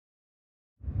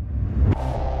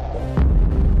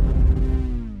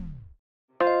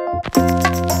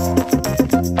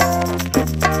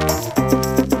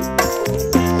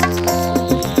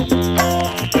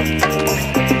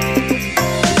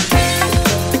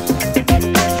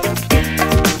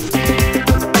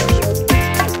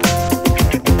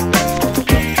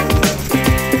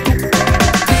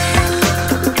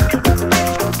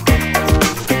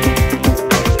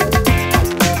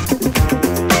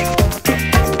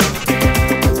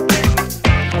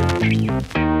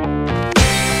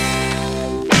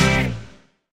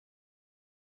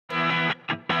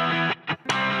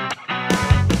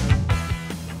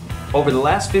Over the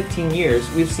last 15 years,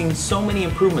 we've seen so many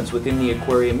improvements within the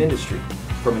aquarium industry,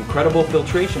 from incredible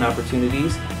filtration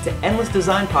opportunities to endless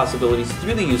design possibilities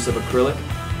through the use of acrylic,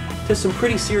 to some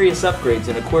pretty serious upgrades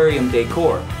in aquarium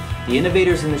decor. The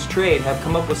innovators in this trade have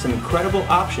come up with some incredible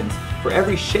options for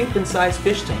every shape and size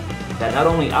fish tank that not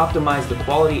only optimize the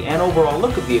quality and overall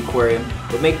look of the aquarium,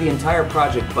 but make the entire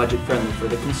project budget friendly for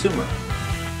the consumer.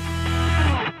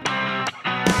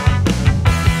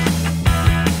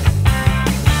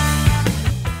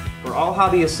 For all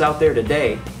hobbyists out there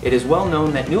today, it is well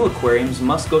known that new aquariums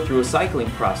must go through a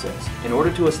cycling process in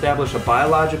order to establish a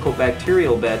biological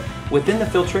bacterial bed within the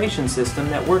filtration system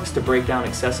that works to break down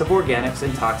excessive organics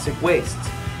and toxic wastes.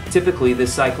 Typically,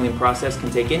 this cycling process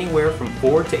can take anywhere from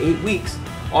 4 to 8 weeks,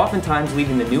 oftentimes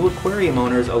leaving the new aquarium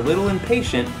owners a little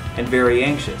impatient and very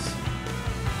anxious.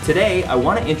 Today, I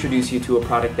want to introduce you to a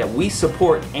product that we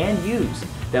support and use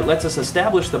that lets us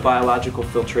establish the biological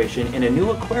filtration in a new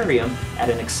aquarium at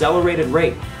an accelerated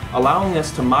rate, allowing us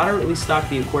to moderately stock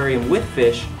the aquarium with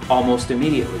fish almost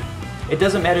immediately. It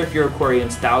doesn't matter if your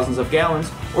aquarium's thousands of gallons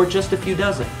or just a few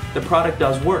dozen, the product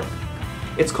does work.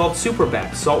 It's called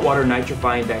Superbac Saltwater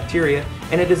Nitrifying Bacteria,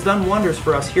 and it has done wonders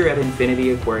for us here at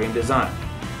Infinity Aquarium Design.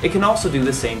 It can also do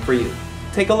the same for you.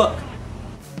 Take a look.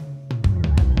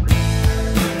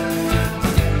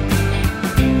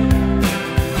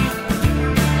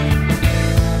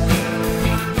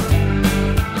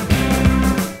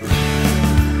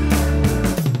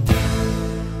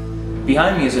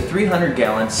 Behind me is a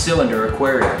 300-gallon cylinder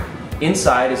aquarium.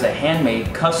 Inside is a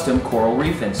handmade custom coral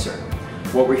reef insert.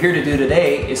 What we're here to do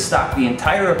today is stock the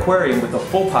entire aquarium with a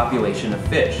full population of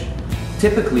fish.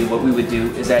 Typically what we would do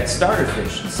is add starter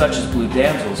fish, such as blue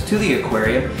damsels, to the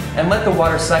aquarium and let the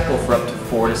water cycle for up to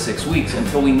 4 to 6 weeks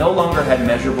until we no longer had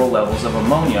measurable levels of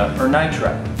ammonia or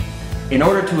nitrite. In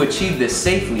order to achieve this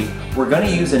safely, we're going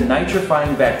to use a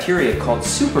nitrifying bacteria called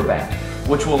Superbac,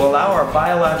 which will allow our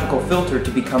biological filter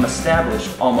to become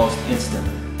established almost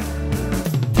instantly.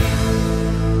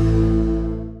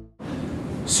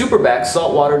 Superbac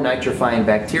Saltwater Nitrifying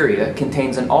Bacteria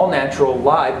contains an all-natural,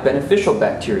 live, beneficial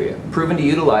bacteria, proven to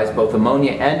utilize both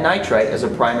ammonia and nitrite as a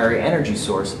primary energy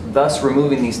source, thus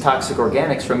removing these toxic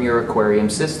organics from your aquarium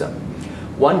system.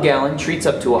 1 gallon treats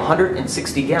up to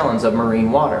 160 gallons of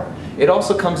marine water. It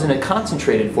also comes in a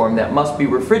concentrated form that must be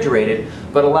refrigerated,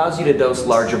 but allows you to dose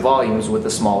larger volumes with a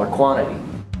smaller quantity.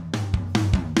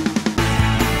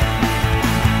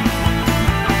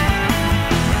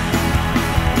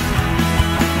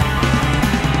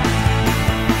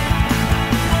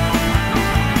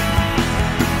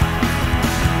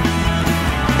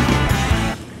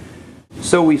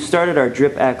 So we've started our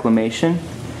drip acclimation.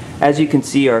 As you can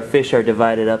see, our fish are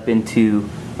divided up into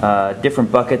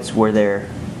different buckets where they're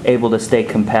able to stay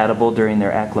compatible during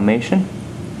their acclimation.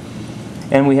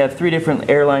 And we have 3 different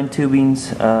airline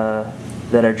tubings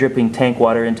that are dripping tank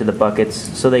water into the buckets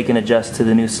so they can adjust to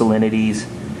the new salinities,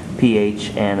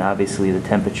 pH, and obviously the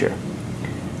temperature.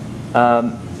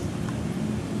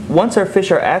 Once our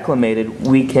fish are acclimated,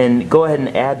 we can go ahead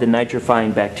and add the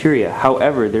nitrifying bacteria.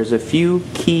 However, there's a few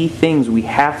key things we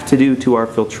have to do to our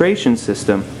filtration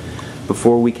system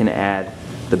before we can add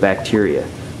the bacteria.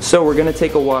 So we're going to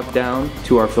take a walk down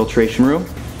to our filtration room,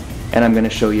 and I'm going to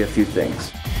show you a few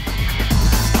things.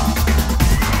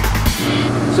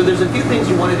 So there's a few things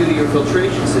you want to do to your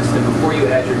filtration system before you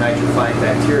add your nitrifying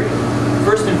bacteria.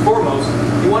 First and foremost,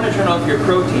 you want to turn off your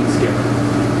protein skimmer.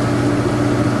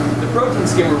 The protein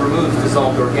skimmer removes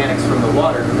dissolved organics from the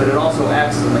water, but it also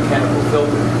acts as a mechanical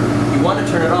filter. You want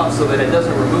to turn it off so that it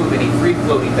doesn't remove any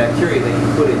free-floating bacteria that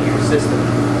you put into your system.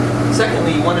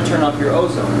 Secondly, you want to turn off your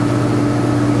ozone.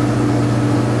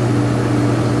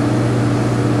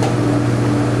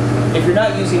 If you're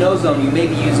not using ozone, you may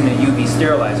be using a UV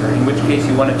sterilizer, in which case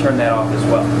you want to turn that off as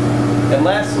well. And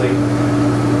lastly,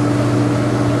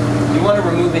 you want to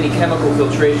remove any chemical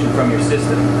filtration from your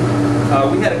system.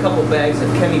 We had a couple bags of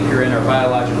ChemiPure in our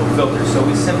biological filter, so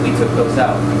we simply took those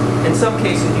out. In some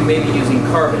cases, you may be using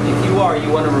carbon. If you are,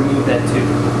 you want to remove that too.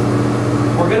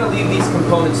 We're going to leave these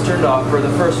components turned off for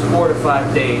the first 4 to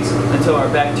 5 days until our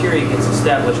bacteria gets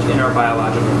established in our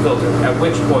biological filter, at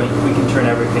which point we can turn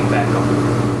everything back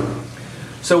on.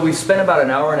 So we've spent about an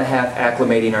hour and a half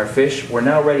acclimating our fish. We're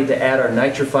now ready to add our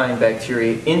nitrifying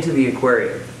bacteria into the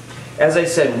aquarium. As I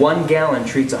said, 1 gallon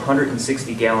treats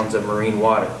 160 gallons of marine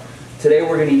water. Today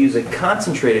we're going to use a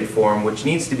concentrated form which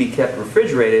needs to be kept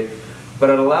refrigerated, but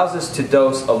it allows us to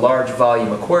dose a large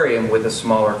volume aquarium with a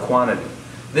smaller quantity.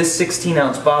 This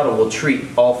 16-ounce bottle will treat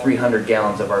all 300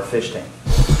 gallons of our fish tank.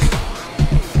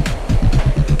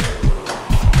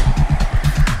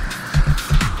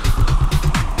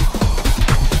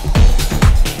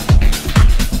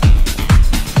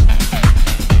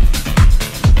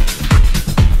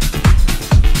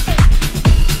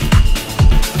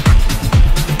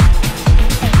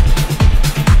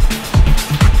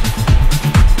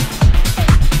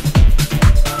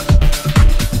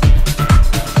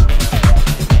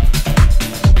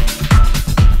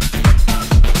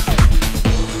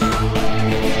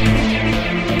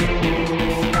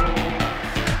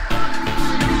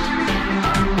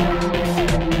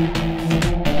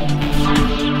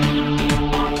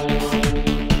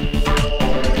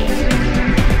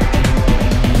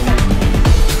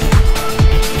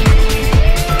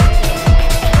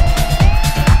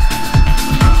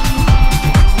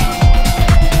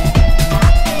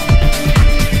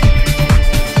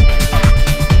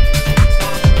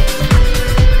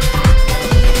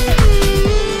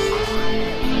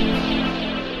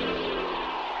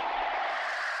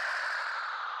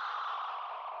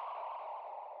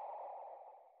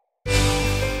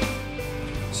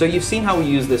 So you've seen how we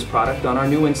use this product on our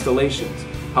new installations.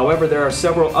 However, there are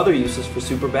several other uses for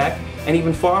Superbac and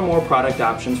even far more product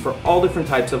options for all different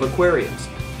types of aquariums.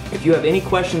 If you have any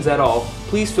questions at all,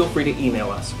 please feel free to email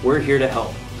us. We're here to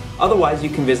help. Otherwise, you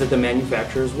can visit the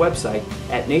manufacturer's website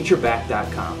at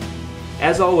naturebac.com.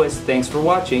 As always, thanks for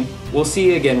watching. We'll see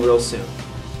you again real soon.